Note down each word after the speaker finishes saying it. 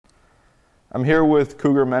I'm here with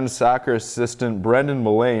Cougar men's soccer assistant Brendan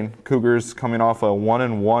Mullane. Cougars coming off a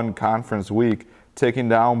 1-1 conference week, taking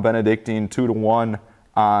down Benedictine 2-1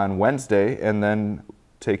 on Wednesday, and then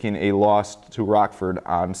taking a loss to Rockford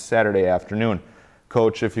on Saturday afternoon.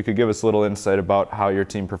 Coach, if you could give us a little insight about how your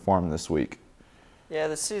team performed this week. Yeah,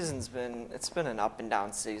 the season's been an up and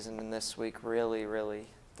down season, and this week really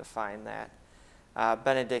defined that.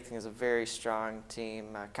 Benedictine is a very strong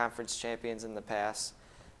team, conference champions in the past.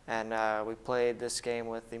 And we played this game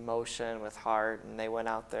with emotion, with heart, and they went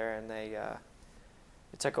out there and they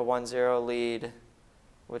took a 1-0 lead,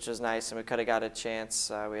 which was nice, and we could have got a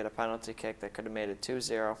chance. We had a penalty kick that could have made it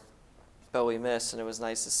 2-0, but we missed, and it was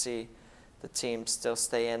nice to see the team still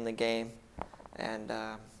stay in the game and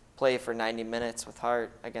play for 90 minutes with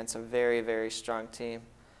heart against a very strong team.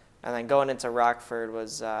 And then going into Rockford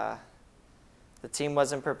was the team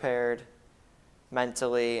wasn't prepared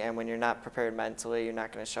mentally, and when you're not prepared mentally, you're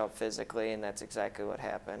not going to show up physically, and that's exactly what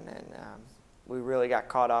happened. And we really got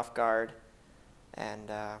caught off guard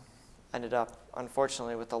and ended up,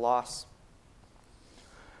 unfortunately, with the loss.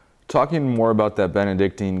 Talking more about that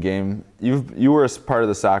Benedictine game, you were a part of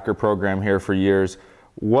the soccer program here for years.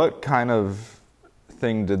 What kind of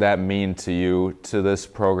thing did that mean to you, to this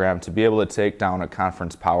program, to be able to take down a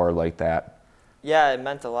conference power like that? Yeah, it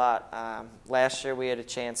meant a lot. Last year we had a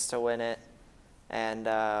chance to win it, and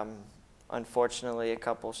unfortunately a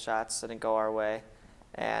couple shots didn't go our way.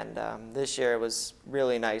 And this year it was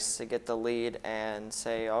really nice to get the lead and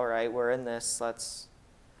say, all right, we're in this, let's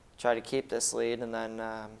try to keep this lead, and then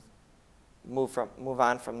move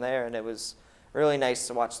on from there. And it was really nice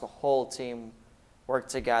to watch the whole team work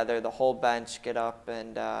together, the whole bench get up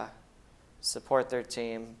and support their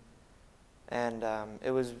team. And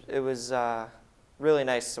it was really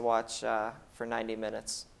nice to watch for 90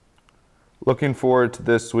 minutes. Looking forward to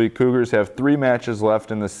this week, Cougars have 3 matches left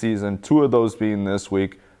in the season, 2 of those being this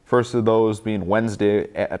week. First of those being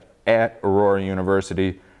Wednesday at Aurora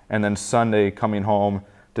University, and then Sunday coming home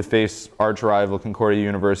to face arch rival Concordia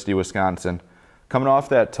University, Wisconsin. Coming off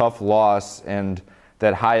that tough loss and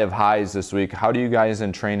that high of highs this week, how do you guys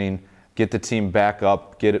in training get the team back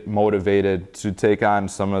up, get it motivated to take on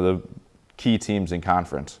some of the key teams in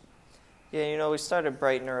conference? Yeah, you know, we started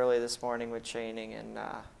bright and early this morning with training, and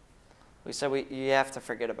we said you have to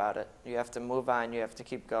forget about it. You have to move on. You have to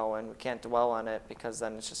keep going. We can't dwell on it because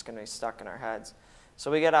then it's just going to be stuck in our heads.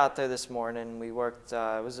 So we got out there this morning. We worked.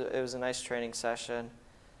 It was a nice training session.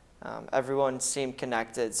 Everyone seemed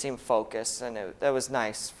connected, seemed focused, and that was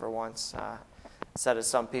nice for once. Instead of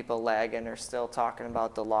some people lagging or still talking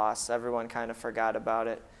about the loss, everyone kind of forgot about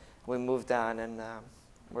it. We moved on, and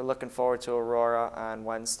we're looking forward to Aurora on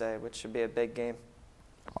Wednesday, which should be a big game.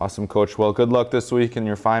 Awesome, Coach. Well, good luck this week in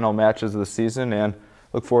your final matches of the season, and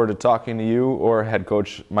look forward to talking to you or head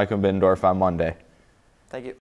coach Micah Bindorf on Monday. Thank you.